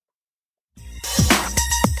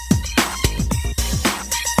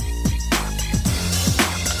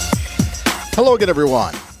Hello again,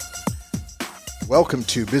 everyone. Welcome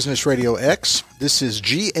to Business RadioX. This is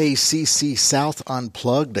GACC South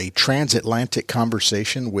Unplugged, a transatlantic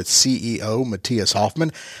conversation with CEO Matthias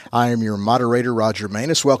Hoffmann. I am your moderator, Roger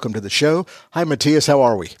Manus. Welcome to the show. Hi, Matthias. How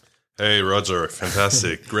are we? Hey, Roger.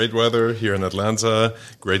 Fantastic. Great weather here in Atlanta.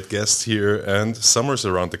 Great guests here. And summer's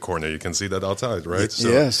around the corner. You can see that outside, right?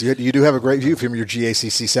 Yes, you do have a great view from your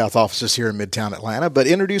GACC South offices here in Midtown Atlanta. But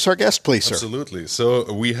introduce our guest, please, sir. Absolutely.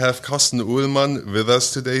 So we have Karsten Uhlmann with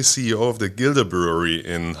us today, CEO of the Gilde Brewery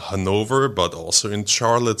in Hanover, but also in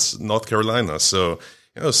Charlotte, North Carolina. So,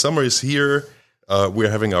 summer is here. We're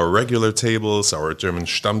having our regular tables, our German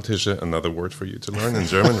Stammtische, another word for you to learn in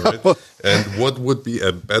German, right? And what would be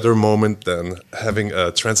a better moment than having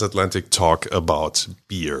a transatlantic talk about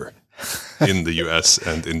beer in the US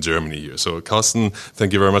and in Germany here? So, Karsten,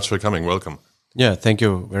 thank you very much for coming. Welcome. Yeah, thank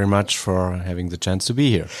you very much for having the chance to be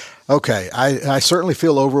here. Okay, I certainly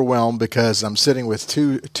feel overwhelmed because I'm sitting with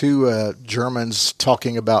two Germans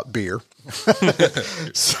talking about beer.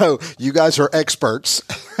 So you guys are experts,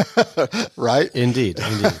 right? Indeed.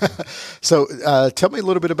 So tell me a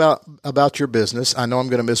little bit about your business. I know I'm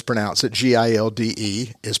going to mispronounce it. Gilde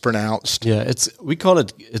is pronounced. Yeah, we call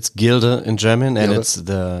it Gilde in German, and Gilde. it's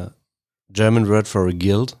the German word for a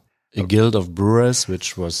guild of brewers,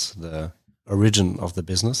 which was the origin of the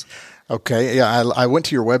business. Okay, yeah, I went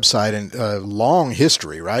to your website and long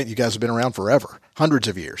history, right? You guys have been around forever, hundreds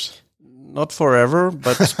of years. Not forever,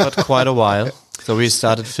 but quite a while. So we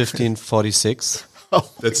started 1546.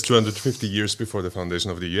 That's 250 years before the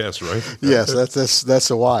foundation of the US, right? Yes, that's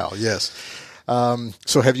a while. Yes.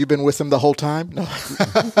 So have you been with them the whole time? No.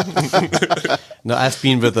 No, I've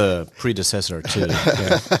been with a predecessor too.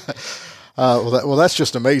 Yeah. Well, that's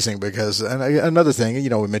just amazing because and another thing,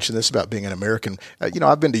 we mentioned this about being an American.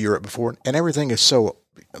 I've been to Europe before, and everything is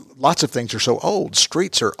lots of things are so old.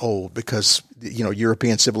 Streets are old because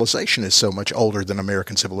European civilization is so much older than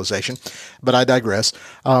American civilization. But I digress.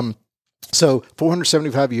 So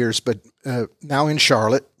 475 years, but now in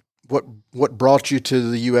Charlotte, what brought you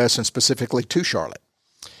to the U.S. and specifically to Charlotte?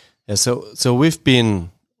 Yeah, so we're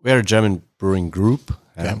a German brewing group,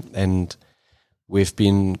 and we've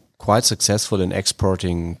been quite successful in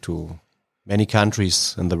exporting to many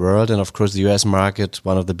countries in the world, and of course the U.S. market,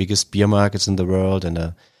 one of the biggest beer markets in the world, and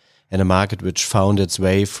a market which found its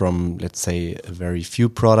way from, let's say, a very few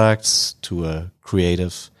products to a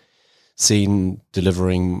creative scene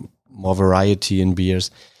delivering more variety in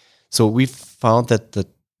beers. So we found that the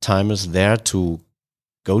time is there to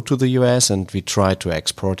go to the US, and we tried to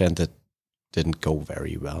export, and that didn't go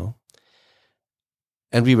very well.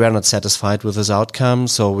 And we were not satisfied with this outcome,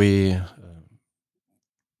 so we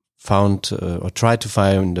found or tried to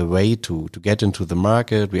find a way to get into the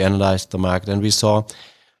market. We analyzed the market, and we saw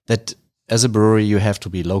that as a brewery you have to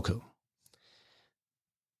be local,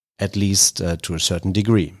 at least to a certain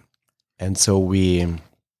degree. And so we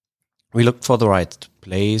looked for the right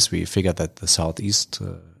place. We figured that the Southeast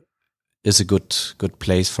is a good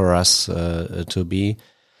place for us to be,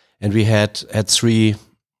 and we had three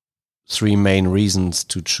main reasons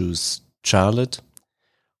to choose Charlotte.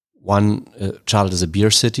 One, Charlotte is a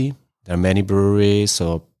beer city. There are many breweries,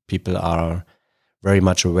 so people are very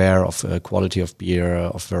much aware of quality of beer,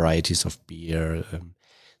 of varieties of beer.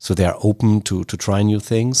 So they are open to try new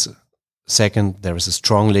things. Second, there is a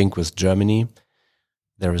strong link with Germany.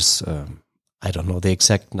 There is, I don't know the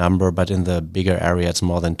exact number, but in the bigger area, it's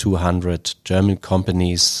more than 200 German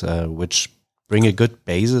companies, which bring a good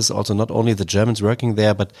basis. Also, not only the Germans working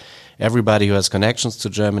there, but everybody who has connections to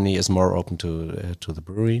Germany is more open to the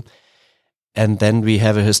brewery. And then we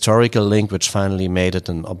have a historical link, which finally made it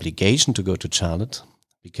an obligation to go to Charlotte,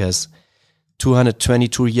 because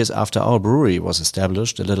 222 years after our brewery was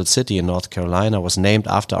established, a little city in North Carolina was named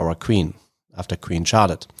after our queen, after Queen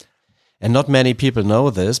Charlotte. And not many people know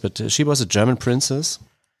this, but she was a German princess,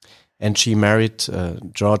 and she married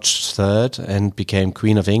George III and became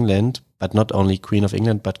Queen of England, but not only Queen of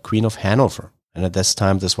England, but Queen of Hanover. And at this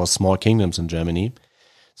time, this was small kingdoms in Germany.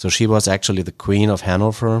 So she was actually the Queen of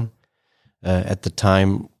Hanover at the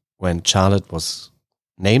time when Charlotte was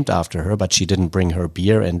named after her, but she didn't bring her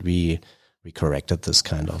beer, and we corrected this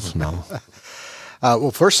kind of now.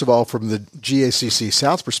 Well, first of all, from the GACC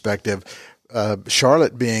South perspective,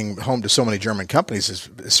 Charlotte being home to so many German companies is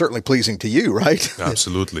certainly pleasing to you, right?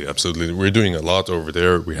 Absolutely. We're doing a lot over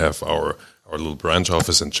there. We have our little branch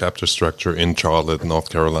office and chapter structure in Charlotte, North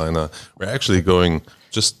Carolina. We're actually going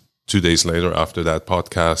just 2 days later after that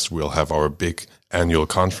podcast. We'll have our big annual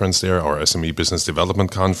conference there, our SME Business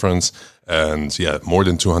Development Conference. And more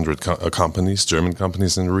than 200 companies, German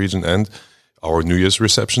companies in the region. And our New Year's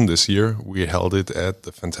reception this year, we held it at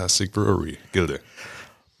the fantastic brewery, Gilde.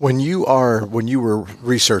 When you were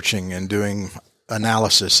researching and doing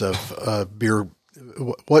analysis of beer,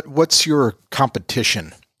 what's your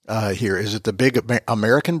competition here? Is it the big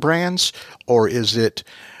American brands, or is it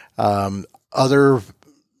other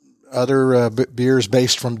beers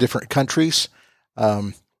based from different countries?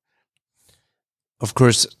 Of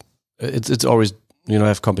course, it's always,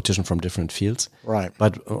 have competition from different fields. Right.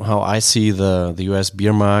 But how I see the US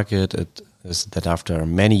beer market is that after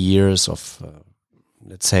many years of,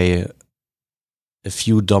 let's say, a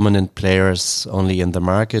few dominant players only in the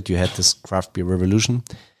market, you had this craft beer revolution,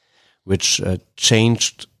 which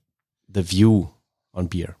changed the view on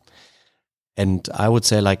beer. And I would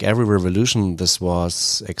say, like every revolution, this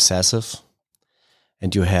was excessive.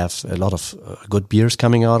 And you have a lot of good beers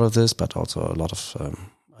coming out of this, but also a lot of,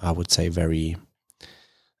 I would say, very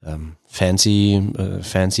fancy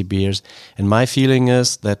beers. And my feeling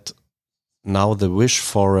is that now the wish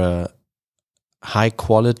for a high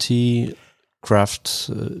quality craft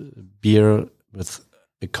beer with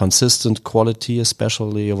a consistent quality,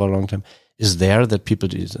 especially over a long time, is there, that people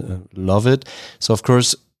love it. So of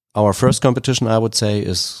course, our first competition, I would say,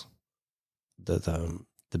 is the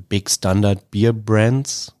big standard beer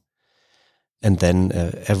brands, and then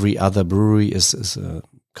every other brewery is a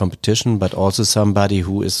competition, but also somebody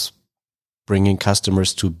who is bringing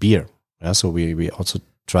customers to beer. Yeah, so we also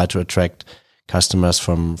try to attract customers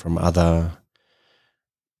from other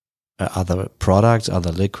products,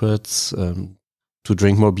 other liquids, to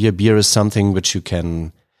drink more beer. Beer is something which you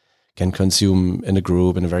can consume in a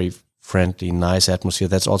group in a very friendly, nice atmosphere.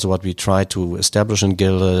 That's also what we try to establish in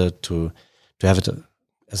Gilde, to have it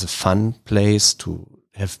as a fun place, to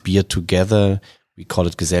have beer together. We call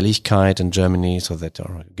it Geselligkeit in Germany, so that,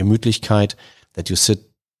 or Gemütlichkeit, that you sit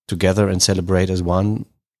together and celebrate as one,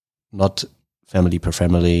 not family per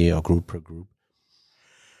family or group per group.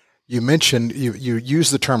 You mentioned, you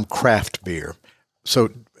use the term craft beer. So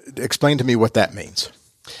explain to me what that means.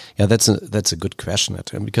 Yeah, that's a good question,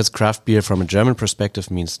 because craft beer from a German perspective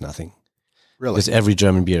means nothing. Really? Because every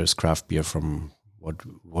German beer is craft beer from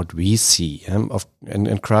what we see.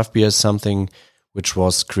 And craft beer is something which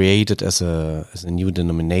was created as a new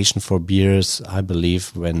denomination for beers, I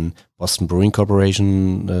believe, when Boston Brewing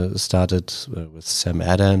Corporation started with Sam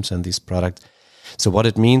Adams and these products. So what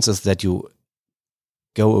it means is that you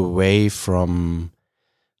go away from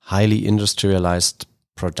highly industrialized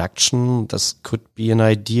production. This could be an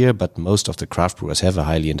idea, but most of the craft brewers have a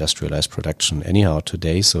highly industrialized production anyhow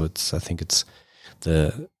today. So I think it's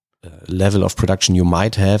the level of production you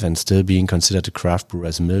might have and still being considered a craft brewer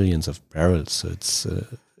as millions of barrels. So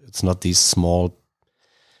it's not these small,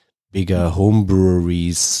 bigger home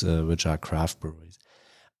breweries which are craft breweries.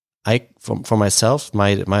 For myself,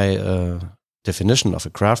 my definition of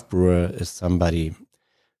a craft brewer is somebody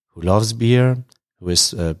who loves beer, who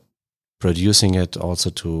is producing it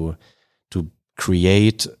also to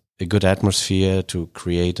create a good atmosphere, to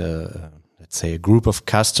create let's say a group of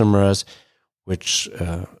customers which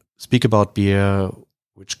speak about beer,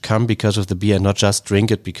 which come because of the beer, and not just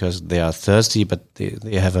drink it because they are thirsty, but they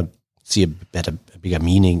see a bigger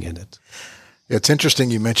meaning in it. It's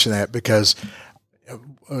interesting you mention that, because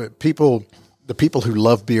the people who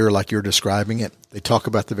love beer like you're describing it, they talk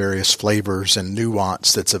about the various flavors and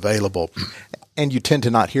nuance that's available. And you tend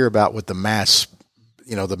to not hear about what the mass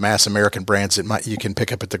American brands that you can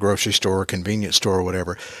pick up at the grocery store or convenience store or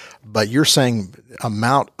whatever. But you're saying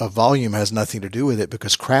amount of volume has nothing to do with it,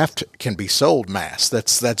 because craft can be sold mass.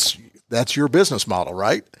 That's your business model,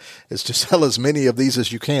 right? Is to sell as many of these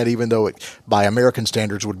as you can, even though it, by American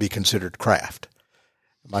standards, would be considered craft.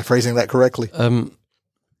 Am I phrasing that correctly?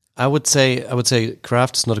 I would say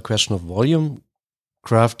craft is not a question of volume.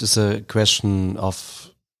 Craft is a question of,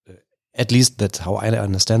 at least that's how I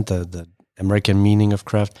understand the American meaning of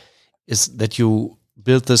craft, is that you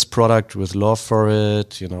build this product with love for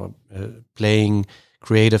it, playing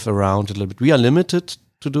creative around it a little bit. We are limited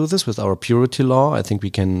to do this with our purity law. I think we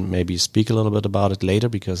can maybe speak a little bit about it later,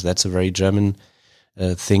 because that's a very German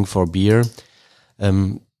thing for beer.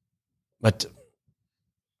 But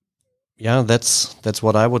yeah, that's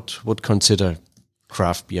what I would consider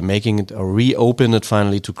craft beer, making it or reopen it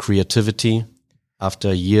finally to creativity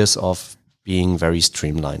after years of being very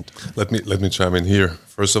streamlined. Let me chime in here.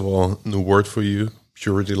 First of all, new word for you,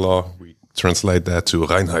 purity law. We translate that to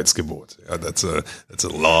Reinheitsgebot. Yeah, that's a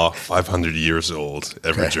law 500 years old.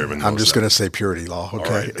 Every German knows. I'm just going to say purity law.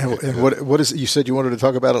 Okay. Right. And what is it? You said you wanted to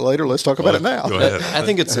talk about it later. Let's talk about it now. Go ahead. I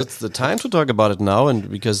think it's the time to talk about it now, and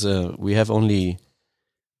because we have only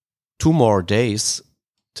 2 more days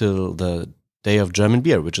till the Day of German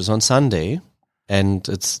Beer, which is on Sunday. and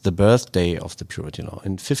it's the birthday of the purity law.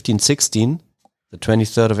 In 1516, the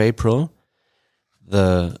 23rd of April,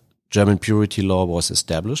 the German purity law was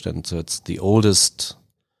established, and so it's the oldest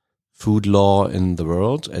food law in the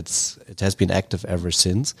world. It has been active ever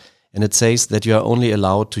since, and it says that you are only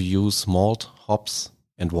allowed to use malt, hops,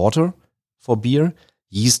 and water for beer.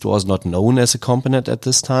 Yeast was not known as a component at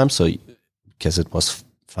this time, so because it was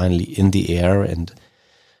finally in the air and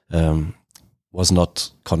was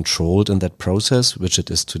not controlled in that process, which it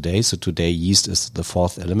is today. So today yeast is the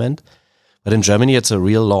fourth element. But in Germany, it's a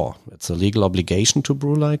real law. It's a legal obligation to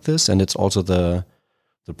brew like this, and it's also the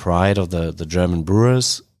pride of the German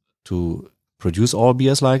brewers to produce all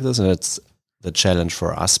beers like this, and it's the challenge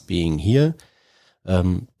for us being here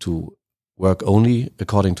to work only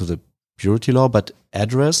according to the purity law, but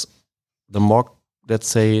address the more, let's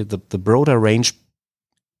say, the broader range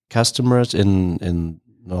customers in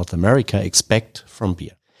North America expect from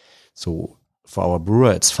beer. So for our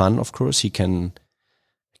brewer, it's fun, of course. He can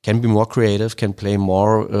be more creative, can play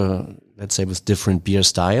more, let's say, with different beer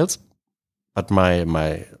styles. But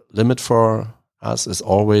my limit for us is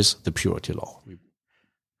always the purity law. We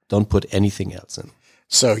don't put anything else in.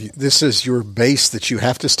 So this is your base that you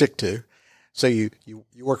have to stick to. So you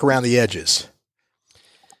work around the edges.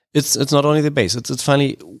 It's not only the base. It's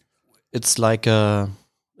funny. It's like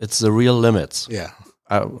it's the real limits. Yeah.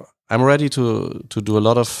 I'm ready to do a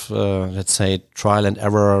lot of let's say trial and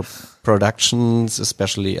error productions,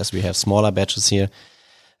 especially as we have smaller batches here,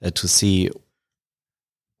 to see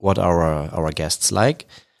what our guests like.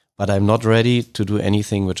 But I'm not ready to do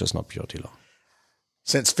anything which is not purity law.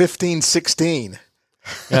 Since 1516.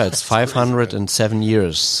 Yeah, it's 507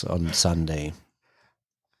 years on Sunday.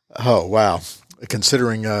 Oh, wow.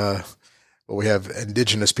 Considering we have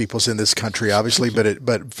indigenous peoples in this country, obviously,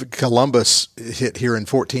 but Columbus hit here in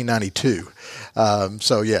 1492.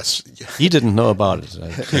 So, yes. He didn't know about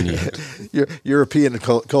it. European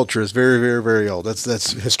culture is very, very, very old.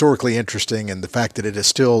 That's historically interesting, and the fact that it is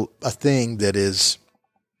still a thing that is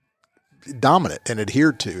dominant and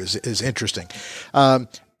adhered to is interesting.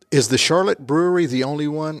 Is the Charlotte Brewery the only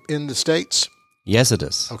one in the States? Yes, it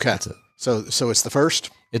is. Okay. So it's the first?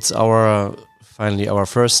 It's our finally our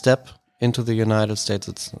first step into the United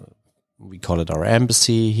States. We call it our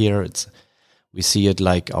embassy here. We see it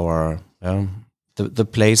like our the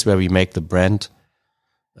place where we make the brand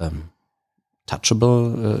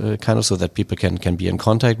touchable, kind of, so that people can be in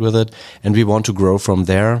contact with it. And we want to grow from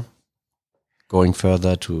there, going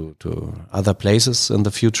further to other places in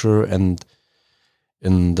the future, and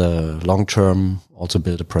in the long term also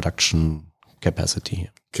build a production capacity.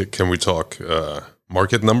 Can we talk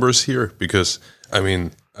market numbers here? Because, I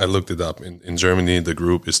mean, I looked it up. In Germany, the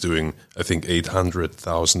group is doing, I think,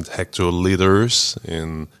 800,000 hectoliters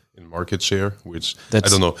in market share, which, I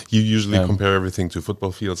don't know, you usually compare everything to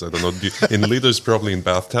football fields. I don't know. In liters, probably in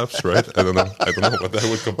bathtubs, right? I don't know what that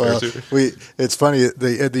would compare to. It's funny,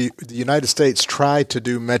 the United States tried to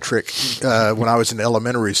do metric when I was in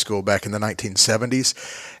elementary school back in the 1970s.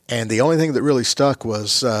 And the only thing that really stuck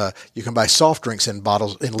was you can buy soft drinks in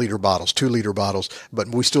bottles, in liter bottles, 2-liter bottles, but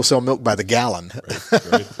we still sell milk by the gallon.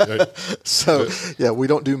 Right. So, yeah, we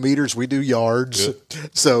don't do meters, we do yards. Yeah.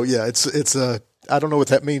 So, yeah, it's I don't know what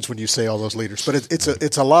that means when you say all those liters, but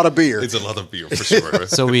it's a lot of beer. It's a lot of beer, for sure. Right?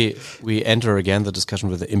 So we enter again the discussion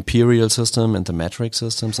with the imperial system and the metric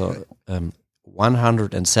system. So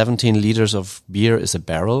 117 liters of beer is a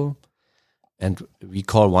barrel, and we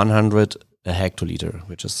call 100 a hectoliter,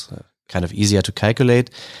 which is kind of easier to calculate.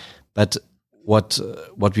 But what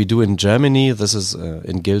we do in Germany, this is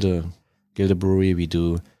in Gilde Brewery, we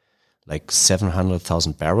do like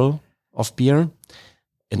 700,000 barrel of beer.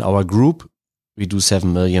 In our group, we do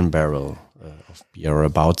 7 million barrel of beer, or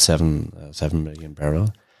about 7 million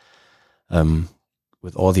barrel,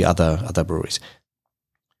 with all the other breweries.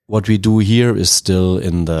 What we do here is still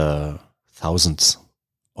in the thousands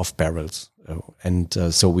of barrels, and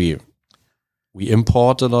so we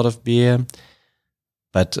import a lot of beer,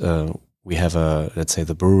 but we have let's say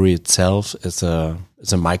the brewery itself is a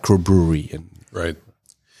microbrewery. Right.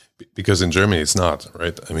 Because in Germany it's not,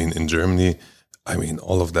 right? I mean, in Germany,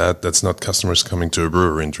 all of that's not customers coming to a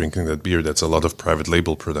brewery and drinking that beer. That's a lot of private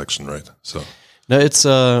label production, right? So no, it's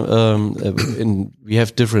we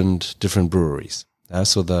have different breweries.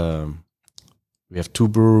 So we have 2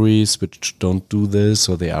 breweries which don't do this,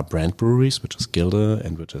 so they are brand breweries, which is Gilde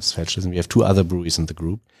and which is Feldschlösschen. We have 2 other breweries in the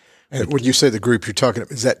group. And when you say the group you're talking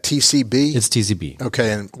about, is that TCB? It's TCB.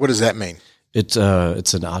 Okay, and what does that mean? It's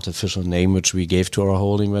an artificial name which we gave to our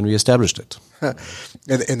holding when we established it.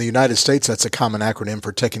 In the United States, that's a common acronym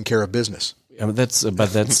for taking care of business. That's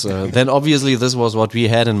then obviously this was what we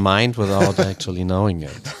had in mind without actually knowing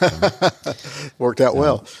it. Worked out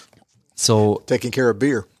well. So taking care of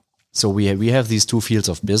beer. So we have these two fields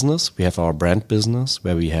of business. We have our brand business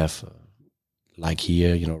where we have like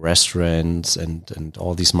here, restaurants and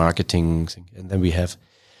all these marketing, and then we have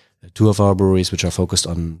two of our breweries which are focused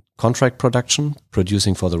on contract production,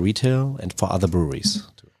 producing for the retail and for other breweries.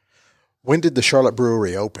 When did the Charlotte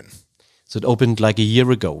Brewery open? So it opened like a year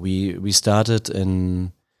ago. We started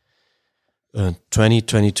in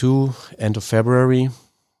 2022, end of February,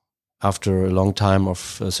 after a long time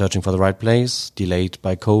of searching for the right place, delayed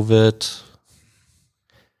by COVID.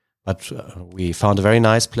 But we found a very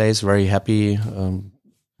nice place, very happy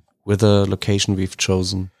with the location we've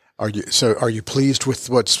chosen. Are you pleased with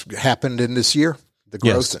what's happened in this year? The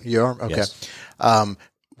growth? Yes. You are? Okay. Yes.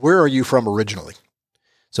 Where are you from originally?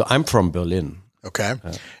 So I'm from Berlin. Okay.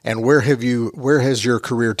 And where has your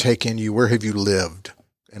career taken you? Where have you lived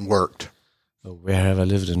and worked? Where have I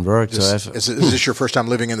lived and worked? Is this your first time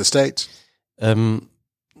living in the States?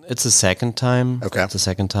 It's the second time. Okay. It's the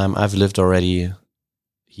second time. I've lived already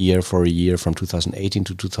here for a year from 2018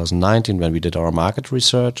 to 2019 when we did our market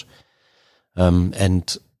research.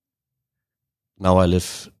 And now I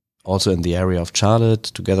live also in the area of Charlotte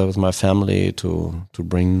together with my family to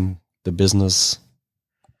bring the business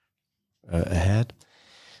ahead.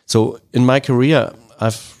 So in my career,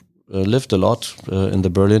 I've lived a lot in the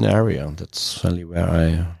Berlin area. That's finally where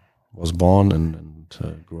I was born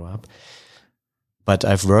and grew up. But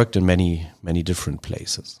I've worked in many, many different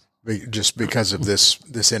places. Just because of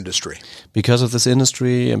this industry? Because of this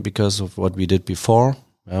industry and because of what we did before.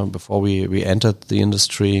 Before we entered the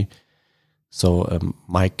industry. So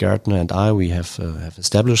Mike Gärtner and I, we have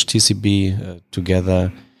established TCB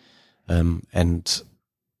together. And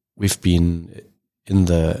we've been in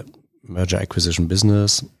the merger acquisition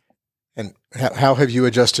business. And how have you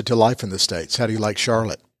adjusted to life in the States? How do you like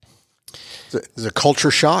Charlotte? Is it a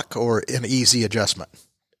culture shock or an easy adjustment?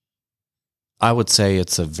 I would say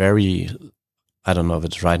it's a very, I don't know if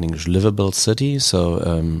it's right in English, livable city. So,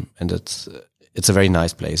 and it's a very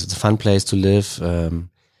nice place. It's a fun place to live.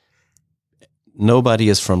 Nobody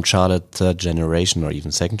is from Charlotte third generation or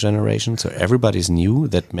even second generation. So everybody's new.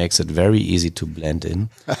 That makes it very easy to blend in.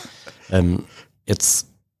 It's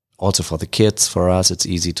also for the kids, for us, it's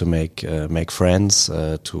easy to make friends,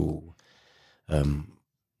 to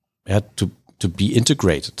be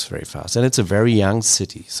integrated very fast. And it's a very young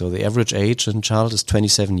city. So the average age in Charlotte is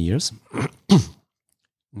 27 years.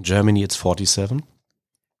 In Germany, it's 47.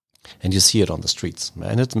 And you see it on the streets.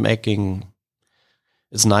 And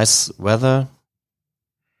it's nice weather,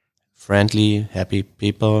 friendly, happy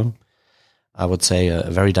people. I would say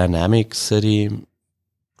a very dynamic city,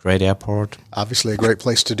 great airport. Obviously a great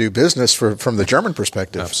place to do business from the German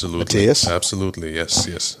perspective. Absolutely. Matthias? Absolutely,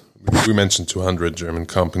 yes. We mentioned 200 German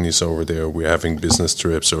companies over there. We're having business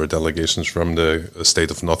trips or delegations from the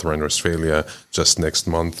state of North Rhine-Westphalia just next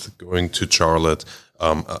month going to Charlotte.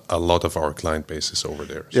 A lot of our client base is over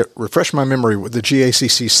there. Yeah, refresh my memory. The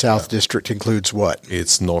GACC South District includes what?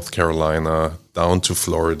 It's North Carolina down to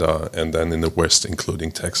Florida, and then in the west,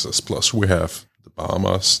 including Texas. Plus, we have the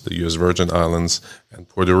Bahamas, the U.S. Virgin Islands, and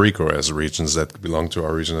Puerto Rico as regions that belong to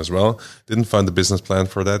our region as well. Didn't find a business plan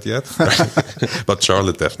for that yet, but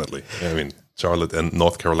Charlotte definitely. I mean, Charlotte and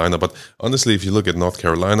North Carolina. But honestly, if you look at North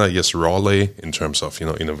Carolina, yes, Raleigh, in terms of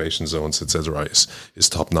innovation zones, etc., is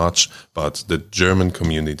top notch. But the German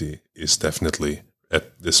community is definitely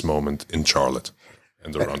at this moment in Charlotte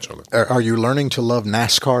and around Charlotte. Are you learning to love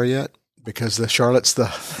NASCAR yet? Because Charlotte's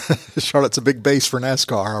a big base for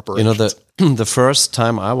NASCAR operations. The first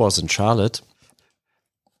time I was in Charlotte,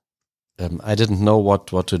 I didn't know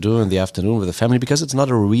what to do in the afternoon with the family because it's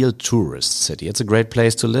not a real tourist city. It's a great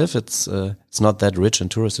place to live. It's not that rich in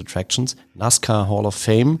tourist attractions. NASCAR Hall of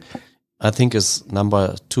Fame, I think, is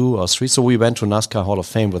number 2 or 3. So we went to NASCAR Hall of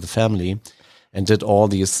Fame with the family and did all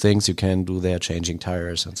these things you can do there, changing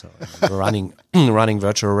tires and so on, running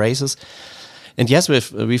virtual races. And yes,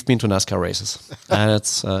 we've been to NASCAR races, and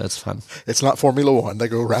it's fun. It's not Formula One; they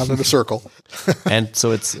go around in a circle, and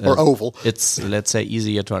so it's or oval. It's, let's say,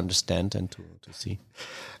 easier to understand and to see.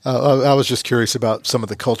 I was just curious about some of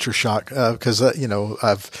the culture shock because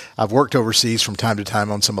I've worked overseas from time to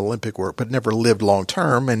time on some Olympic work, but never lived long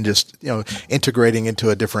term, and just integrating into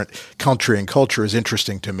a different country and culture is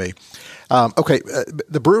interesting to me.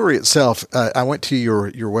 The brewery itself, I went to your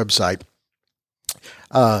website.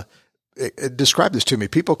 Describe this to me.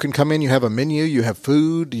 People can come in. You have a menu. You have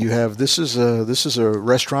food. You have this is a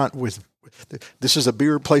restaurant with. This is a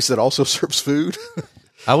beer place that also serves food.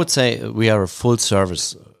 I would say we are a full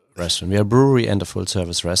service restaurant. We are a brewery and a full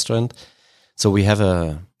service restaurant. So we have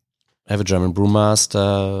a German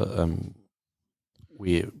brewmaster.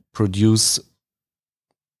 We produce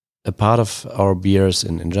a part of our beers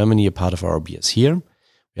in Germany, a part of our beers here.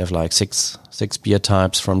 We have like six beer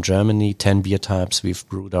types from Germany, 10 beer types we've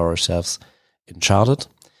brewed ourselves in Charlotte.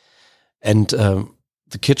 And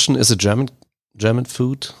the kitchen is a German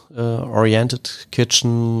food oriented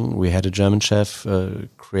kitchen. We had a German chef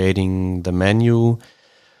creating the menu.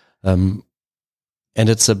 And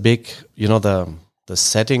it's a big, the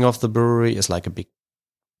setting of the brewery is like a big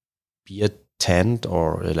beer tent,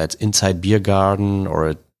 or let's inside beer garden,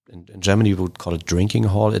 or in Germany we would call it drinking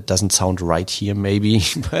hall. It doesn't sound right here, maybe,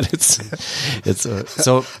 but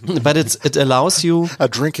it allows you a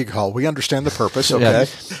drinking hall. We understand the purpose, okay?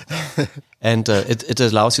 Yeah. And it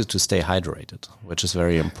allows you to stay hydrated, which is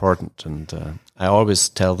very important. And I always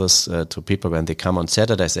tell this to people when they come on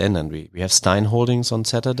Saturdays in, and we have Stein holdings on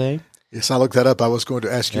Saturday. Yes, I looked that up. I was going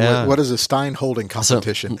to ask you, what is a Stein holding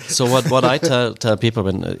competition? So what I tell people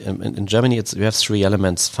in Germany, we have three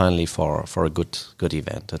elements finally for a good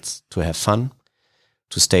event. It's to have fun,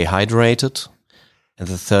 to stay hydrated, and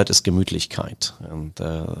the third is Gemütlichkeit. And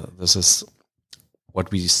this is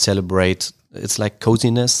what we celebrate. It's like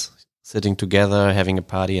coziness, sitting together, having a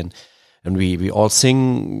party, and we all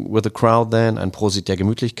sing with the crowd then, and Prosit der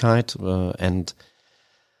Gemütlichkeit, and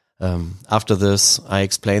after this, I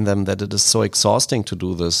explain them that it is so exhausting to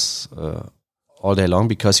do this all day long,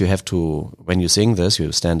 because you have to, when you sing this,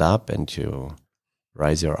 you stand up and you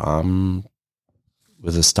raise your arm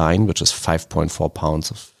with a stein, which is 5.4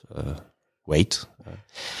 pounds of weight.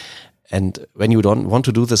 And when you don't want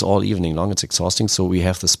to do this all evening long, it's exhausting. So we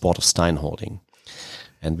have the sport of stein holding.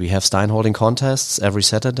 And we have stein holding contests every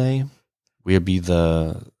Saturday. We'll be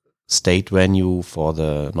the state venue for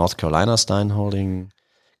the North Carolina stein holding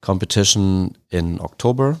competition in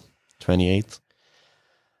October 28th.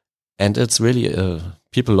 And it's really,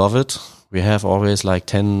 people love it. We have always like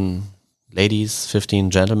 10 ladies, 15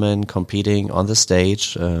 gentlemen competing on the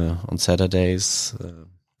stage on Saturdays.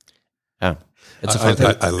 It's a fun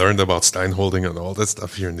thing. I learned about stein holding and all that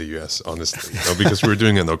stuff here in the US, honestly, because we're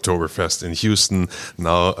doing an Oktoberfest in Houston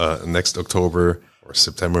now, next October or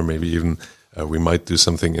September, maybe even. We might do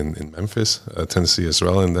something in Memphis, Tennessee as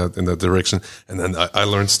well, in that direction. And then I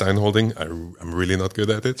learned stein holding. I'm really not good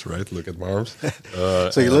at it, right? Look at my arms.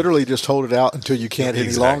 So you literally just hold it out until you can't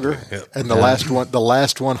any longer. Yeah. And the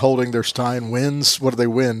last one holding their stein wins. What do they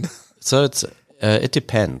win? So it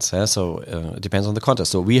depends. So it depends on the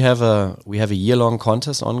contest. So we have a year-long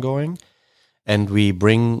contest ongoing, and we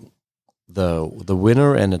bring the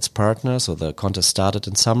winner and its partner. So the contest started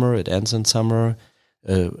in summer, it ends in summer.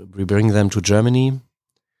 We bring them to Germany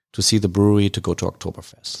to see the brewery, to go to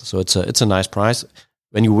Oktoberfest. So it's a nice prize.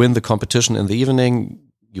 When you win the competition in the evening,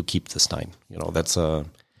 you keep the stein. That's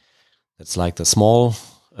like the small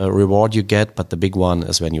reward you get, but the big one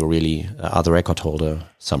is when you really are the record holder,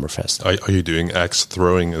 Summerfest. Are you doing axe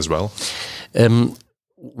throwing as well?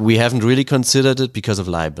 We haven't really considered it because of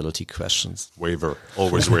liability questions. Waiver,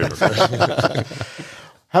 always waiver.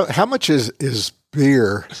 How much is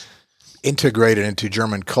beer integrated into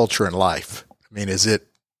German culture and life? I mean, is it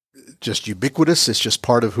just ubiquitous? It's just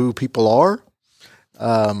part of who people are?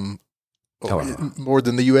 More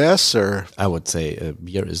than the U.S., or? I would say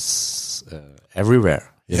beer is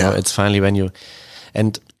everywhere. You know, it's finally when you,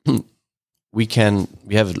 and we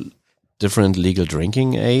have different legal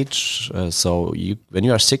drinking age. So when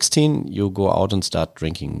you are 16, you go out and start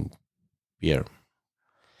drinking beer.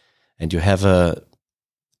 And you have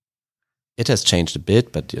it has changed a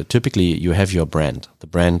bit, but typically you have your brand, the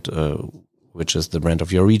brand which is the brand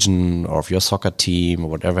of your region or of your soccer team or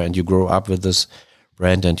whatever, and you grow up with this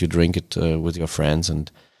brand and you drink it with your friends.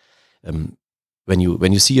 And when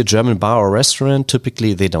you see a German bar or restaurant,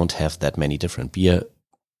 typically they don't have that many different beer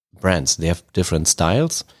brands. They have different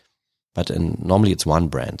styles, but normally it's one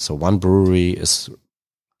brand. So one brewery is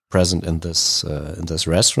present in this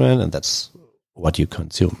restaurant, and that's what you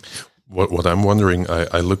consume. What I'm wondering,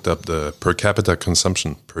 I looked up the per capita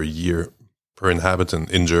consumption per year per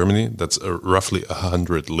inhabitant in Germany. That's roughly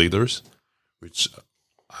 100 liters, which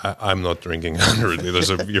I'm not drinking 100 liters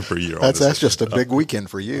of beer per year. That's just a big weekend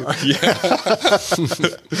for you.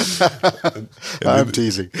 I'm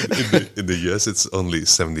teasing. In the US, it's only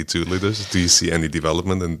 72 liters. Do you see any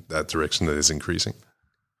development in that direction that is increasing?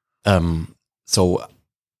 So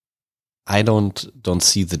I don't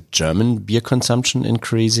see the German beer consumption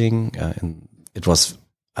increasing. And it was,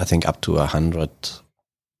 I think, up to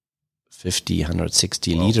 150,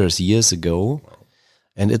 160 liters years ago.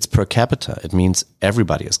 And it's per capita. It means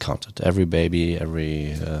everybody is counted. Every baby,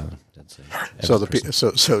 there's let's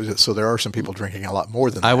say. So there are some people drinking a lot more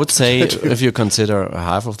than I that. would say if you consider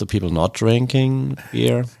half of the people not drinking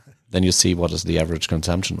beer, then you see what is the average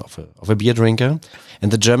consumption of a beer drinker.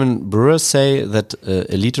 And the German brewers say that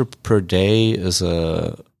a liter per day is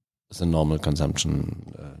a normal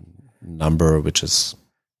consumption number, which is,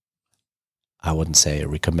 I wouldn't say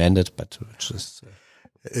recommended, but which is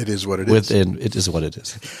it is what it is. It is what it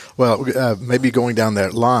is. Well, maybe going down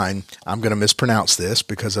that line, I'm going to mispronounce this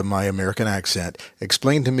because of my American accent.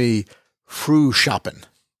 Explain to me Frühschoppen.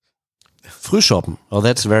 Frühschoppen. Oh,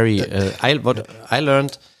 that's very. What I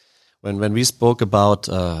learned when we spoke about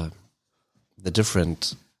the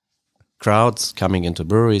different crowds coming into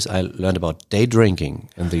breweries, I learned about day drinking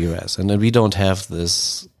in the US, and then we don't have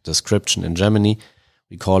this description in Germany.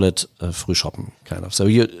 We call it Frühschoppen, kind of. So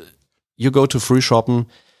you go to Frühschoppen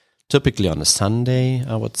typically on a Sunday,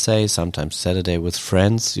 I would say, sometimes Saturday with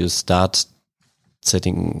friends. You start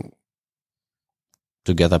sitting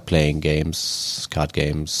together playing games, card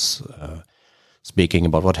games, speaking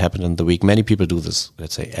about what happened in the week. Many people do this,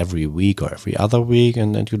 let's say, every week or every other week,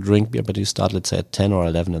 and you drink beer, but you start, let's say, at 10 or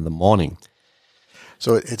 11 in the morning.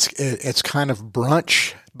 So it's kind of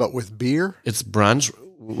brunch, but with beer? It's brunch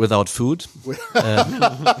without food.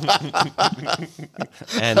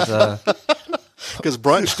 Because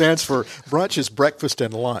brunch is breakfast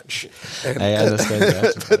and lunch. And, I understand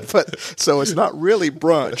that. but so it's not really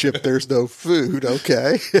brunch if there's no food,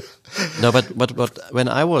 okay? No, but when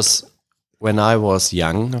I was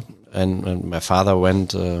young and my father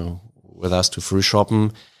went with us to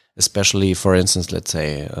Frühschoppen, especially, for instance, let's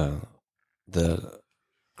say the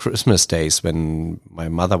Christmas days when my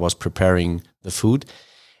mother was preparing the food,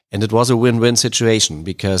 and it was a win-win situation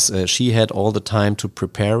because she had all the time to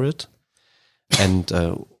prepare it, and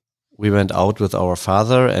we went out with our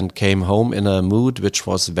father and came home in a mood which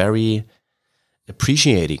was very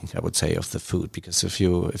appreciating, I would say, of the food. Because if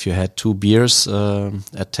you had 2 beers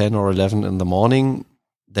at 10 or 11 in the morning,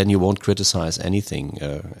 then you won't criticize anything,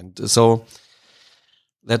 and so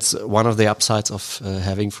that's one of the upsides of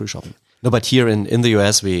having Frühschoppen. No, but here in the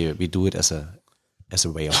US we do it as a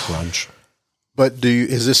way of brunch. But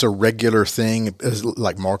is this a regular thing? Is it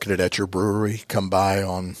like marketed at your brewery? Come by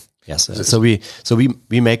on. Yes. So we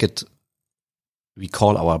make it. We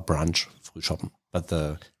call our brunch Frühschoppen, but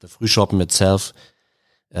the Frühschoppen itself,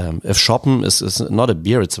 if Schoppen is not a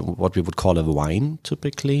beer, it's what we would call a wine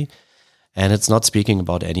typically, and it's not speaking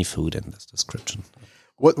about any food in this description.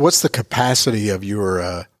 What's the capacity of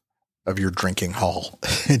your drinking hall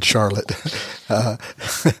in Charlotte?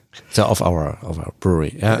 So of our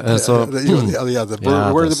brewery, where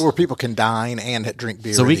people can dine and drink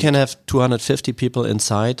beer. So we can have 250 people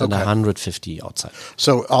inside and 150 outside.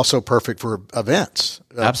 So also perfect for events.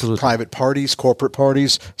 Absolutely. Private parties, corporate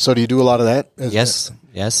parties. So do you do a lot of that? Yes,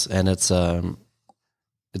 and it's a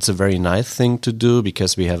very nice thing to do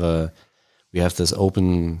because we have this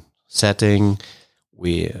open setting.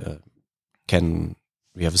 We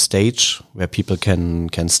have a stage where people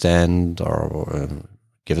can stand or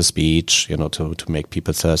give a speech, to make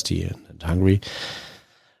people thirsty and hungry.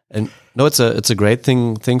 And no, it's a great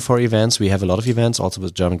thing for events. We have a lot of events also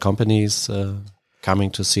with German companies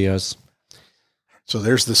coming to see us. So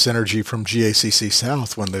there's the synergy from GACC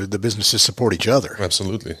South when the businesses support each other.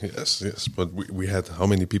 Absolutely, yes. But we had, how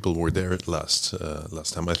many people were there last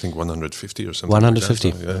time? I think 150 or something.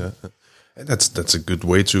 150. Like that. Yeah. And that's a good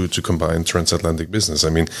way to combine transatlantic business. I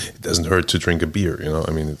mean, it doesn't hurt to drink a beer,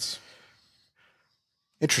 I mean, it's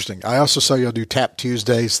interesting. I also saw you'll do Tap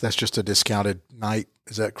Tuesdays. That's just a discounted night.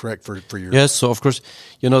 Is that correct for your? Yes. So of course,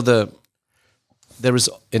 there is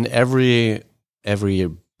in every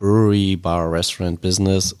brewery, bar, restaurant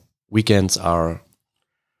business, weekends are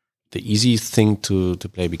the easy thing to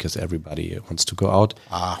play because everybody wants to go out.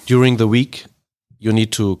 During the week, you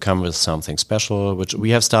need to come with something special, which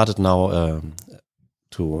we have started now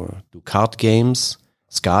to do card games,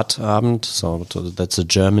 Skatabend. So that's a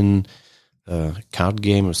German card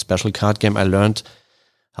game, a special card game. I learned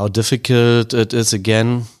how difficult it is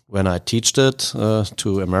again when I teached it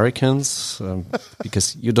to Americans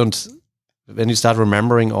because you don't. When you start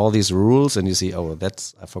remembering all these rules and you see,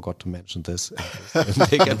 I forgot to mention this, and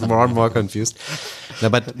they get more and more confused. No,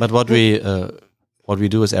 but what we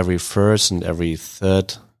do is every first and every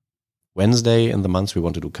third Wednesday in the month we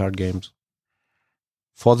want to do card games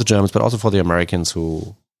for the Germans, but also for the Americans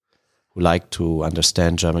who like to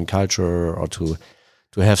understand German culture or to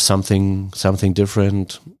have something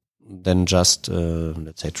different than just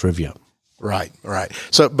let's say trivia. Right.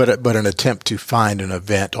 So, but an attempt to find an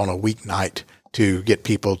event on a weeknight to get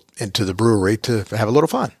people into the brewery to have a little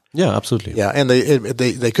fun. Yeah, absolutely. Yeah, and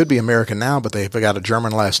they could be American now, but they've got a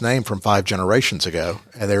German last name from 5 generations ago,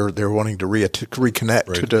 and they're wanting to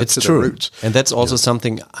reconnect It's to true. their roots. And that's also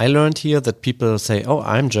something I learned here, that people say, "Oh,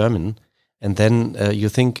 I'm German," and then you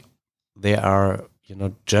think they are,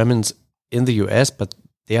 Germans in the US, but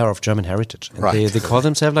they are of German heritage, and Right. they call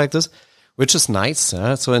themselves like this, which is nice.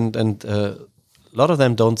 So and a lot of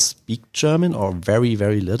them don't speak German, or very,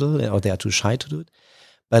 very little, or they are too shy to do it,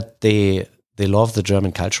 but they love the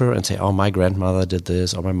German culture and say, "Oh, my grandmother did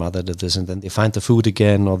this, or my mother did this," and then they find the food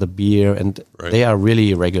again or the beer, and they are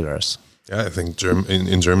really regulars. Yeah, I think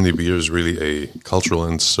in Germany, beer is really a cultural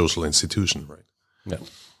and social institution, right? Yeah.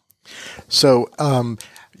 So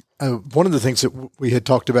one of the things that we had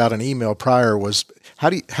talked about in email prior was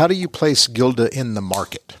how do you place Gilde in the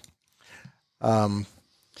market?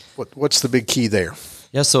 What's the big key there?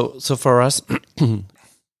 Yeah, so for us,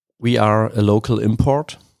 we are a local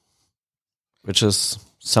import, which is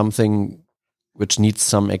something which needs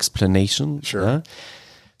some explanation. Sure. Yeah?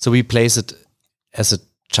 So we place it as a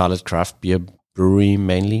Charlotte craft beer brewery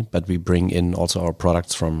mainly, but we bring in also our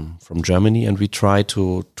products from Germany, and we try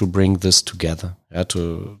to bring this together,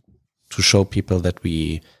 to show people that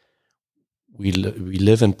we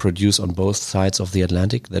live and produce on both sides of the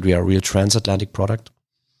Atlantic, that we are a real transatlantic product.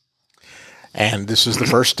 And this is the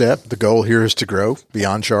first step. The goal here is to grow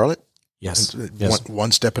beyond Charlotte. Yes.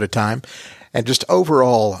 One step at a time. And just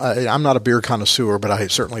overall, I'm not a beer connoisseur, but I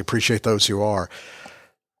certainly appreciate those who are.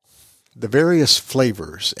 The various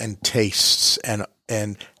flavors and tastes and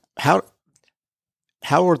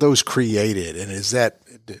how are those created?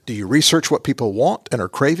 And do you research what people want and are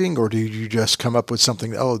craving, or do you just come up with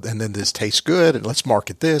something, and then this tastes good and let's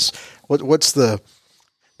market this? What's the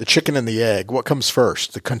chicken and the egg? What comes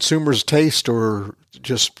first, the consumer's taste or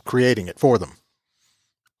just creating it for them?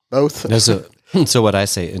 Both? So what I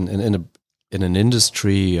say, in an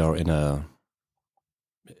industry or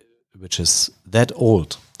which is that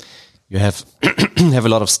old, you have have a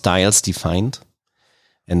lot of styles defined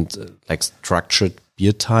and like structured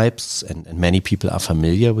beer types, and many people are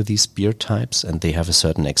familiar with these beer types and they have a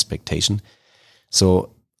certain expectation.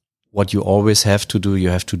 So what you always have to do, you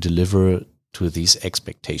have to deliver to these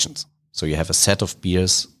expectations. So you have a set of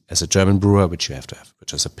beers as a German brewer, which you have to have,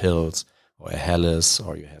 which is a Pils or a Helles,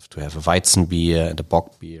 or you have to have a Weizen beer and a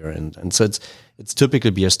Bock beer. And so it's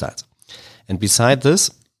typical beer styles. And beside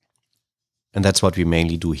this, and that's what we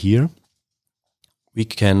mainly do here, we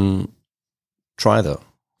can try the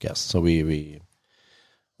guests. So we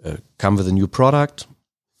come with a new product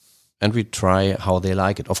and we try how they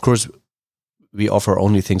like it. Of course, we offer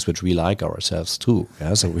only things which we like ourselves too.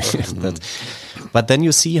 Yeah, so but then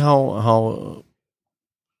you see how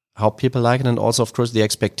people like it, and also, of course, the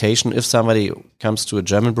expectation. If somebody comes to a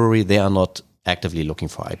German brewery, they are not actively looking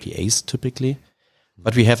for IPAs typically,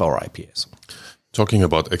 but we have our IPAs. Talking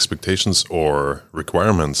about expectations or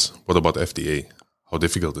requirements, what about FDA? How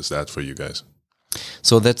difficult is that for you guys?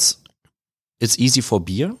 So it's easy for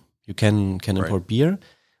beer. You can import beer.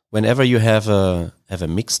 Whenever you have a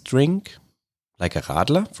mixed drink, like a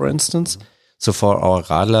Radler, for instance. Mm-hmm. So for our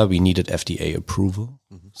Radler, we needed FDA approval.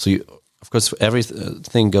 Mm-hmm. So of course,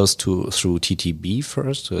 everything goes through TTB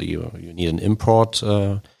first. So you need an import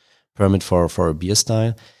permit for a beer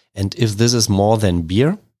style. And if this is more than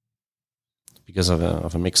beer, because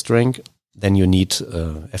of a mixed drink, then you need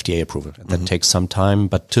FDA approval. And that takes some time,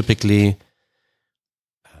 but typically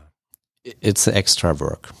it's extra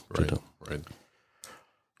work to do. Right.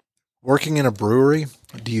 Working in a brewery,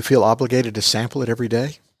 do you feel obligated to sample it every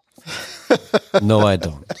day? No, I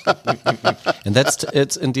don't. And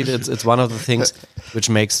it's one of the things which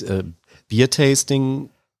makes beer tasting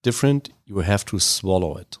different. You have to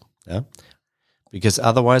swallow it, yeah, because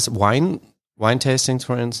otherwise wine tastings,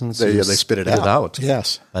 for instance, they spit it out.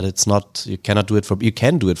 Yes, but it's not. You cannot do it for. You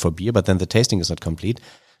can do it for beer, but then the tasting is not complete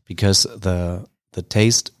because the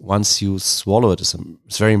taste, once you swallow it, is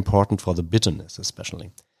very important for the bitterness,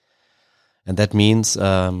 especially. And that means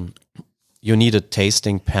you need a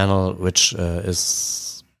tasting panel which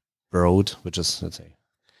is broad, which is, let's say,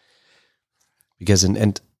 because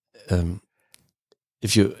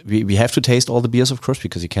if we have to taste all the beers, of course,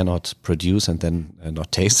 because you cannot produce and then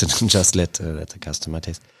not taste it and just let the customer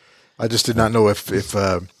taste. I just did not know if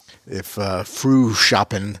Früh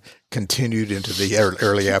shopping continued into the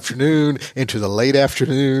early afternoon, into the late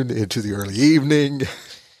afternoon, into the early evening.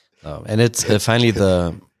 And it's finally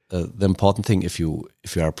the important thing, if you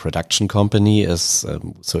are a production company, is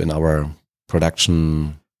so in our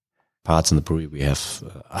production parts in the brewery, we have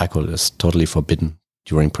alcohol is totally forbidden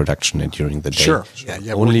during production and during the day. Sure. Yeah,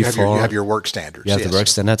 you have your work standards. You have the work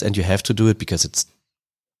standards, and you have to do it because it's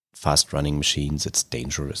fast-running machines. It's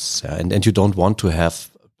dangerous. And you don't want to have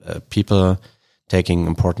people taking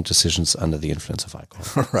important decisions under the influence of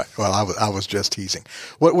alcohol. Right. Well, I was just teasing.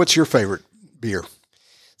 What's your favorite beer?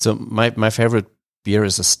 So my favorite beer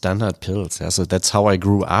is a standard Pils. Yeah? So that's how I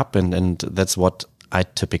grew up, and that's what I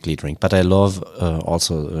typically drink. But I love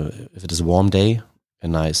also, if it is a warm day, a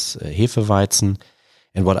nice Hefeweizen.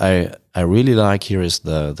 And what I really like here is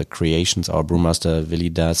the creations our brewmaster Willi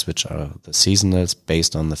does, which are the seasonals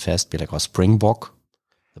based on the fest beer, like our spring bock,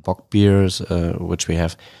 the bock beers, which we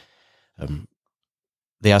have.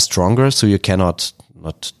 They are stronger, so you cannot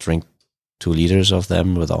not drink 2 liters of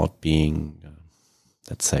them without being,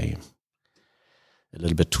 let's say, a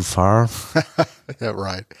little bit too far. Yeah,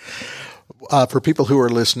 right. For people who are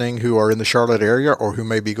listening, who are in the Charlotte area or who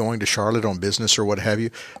may be going to Charlotte on business or what have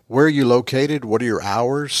you, where are you located? What are your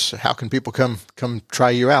hours? How can people come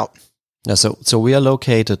try you out? Yeah, so we are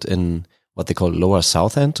located in what they call Lower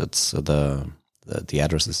South End. It's the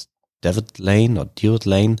address is Devitt Lane or Dewitt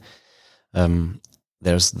Lane.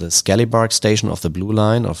 There's the Skellybark station of the Blue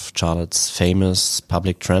Line of Charlotte's famous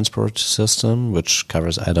public transport system, which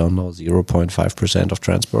covers, 0.5% of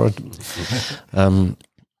transport.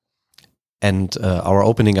 And our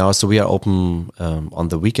opening hours, so we are open on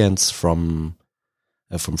the weekends from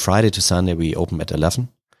Friday to Sunday. We open at 11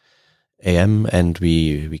 a.m. and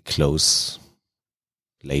we close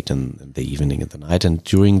late in the evening and the night. And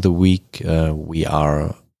during the week, we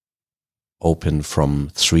are open from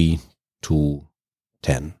 3 to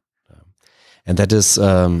 10. And that is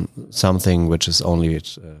something which is only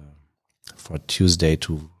for Tuesday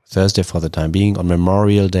to Thursday for the time being. On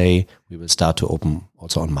Memorial Day, we will start to open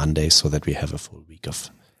also on Monday so that we have a full week of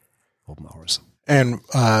open hours. And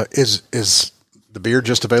is the beer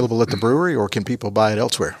just available at the brewery, or can people buy it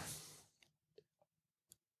elsewhere?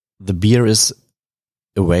 The beer is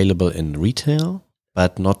available in retail,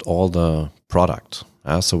 but not all the product.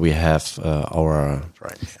 So we have our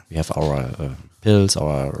Pils,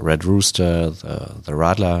 our Red Rooster, the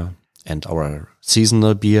Radler, and our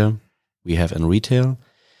seasonal beer we have in retail.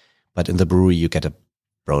 But in the brewery, you get a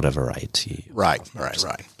broader variety. Right.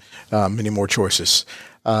 Many more choices.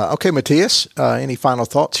 Okay, Matthias, any final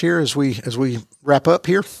thoughts here as we wrap up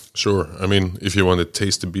here? Sure. I mean, if you want to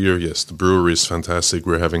taste the beer, yes, the brewery is fantastic.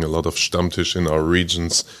 We're having a lot of Stammtisch in our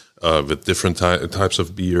regions with different types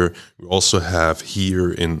of beer. We also have here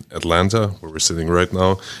in Atlanta, where we're sitting right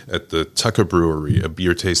now, at the Tucker Brewery, a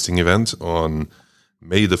beer tasting event on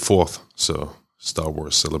May the 4th. So Star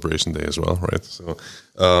Wars Celebration Day as well, right? So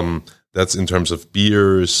that's in terms of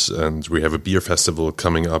beers, and we have a beer festival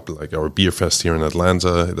coming up, like our beer fest here in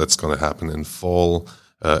Atlanta. That's going to happen in fall.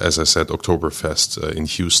 As I said, Oktoberfest in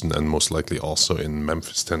Houston, and most likely also in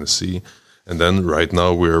Memphis, Tennessee. And then right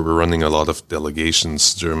now we're running a lot of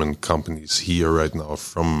delegations, German companies here right now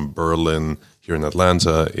from Berlin, here in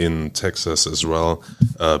Atlanta, in Texas as well,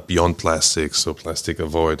 Beyond Plastic, so plastic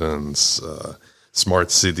avoidance,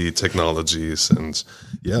 smart city technologies, and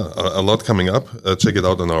a lot coming up. Check it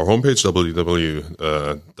out on our homepage,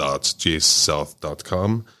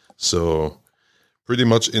 www.gacsouth.com. So pretty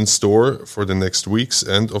much in store for the next weeks.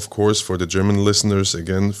 And of course, for the German listeners,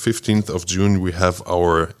 again, 15th of June, we have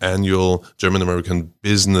our annual German-American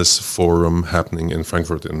Business Forum happening in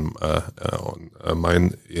Frankfurt in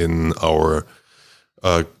Main, in our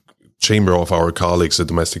chamber of our colleagues, the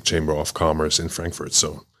Domestic Chamber of Commerce in Frankfurt.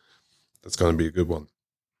 So that's going to be a good one.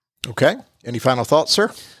 Okay. Any final thoughts,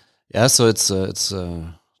 sir? Yeah, so it's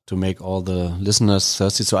to make all the listeners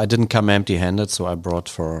thirsty. So I didn't come empty-handed, so I brought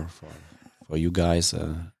for you guys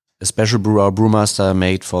a special brew our brewmaster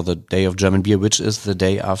made for the Day of German Beer, which is the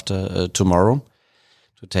day after tomorrow,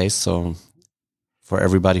 to taste. So for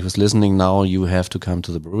everybody who's listening now, you have to come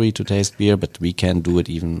to the brewery to taste beer, but we can do it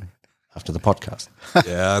even after the podcast.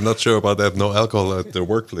 Yeah, I'm not sure about that. No alcohol at the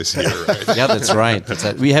workplace here, right? Yeah, that's right.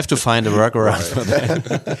 We have to find a workaround for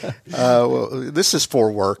that. Well, this is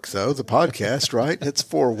for work, though, the podcast, right? It's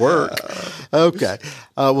for work. Okay.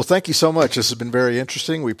 Well, thank you so much. This has been very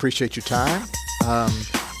interesting. We appreciate your time.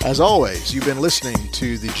 As always, you've been listening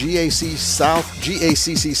to the GACC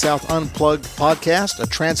South Unplugged podcast, a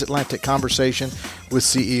transatlantic conversation with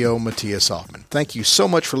CEO Matthias Uhlmann. Thank you so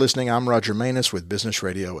much for listening. I'm Roger Manus with Business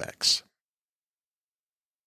RadioX.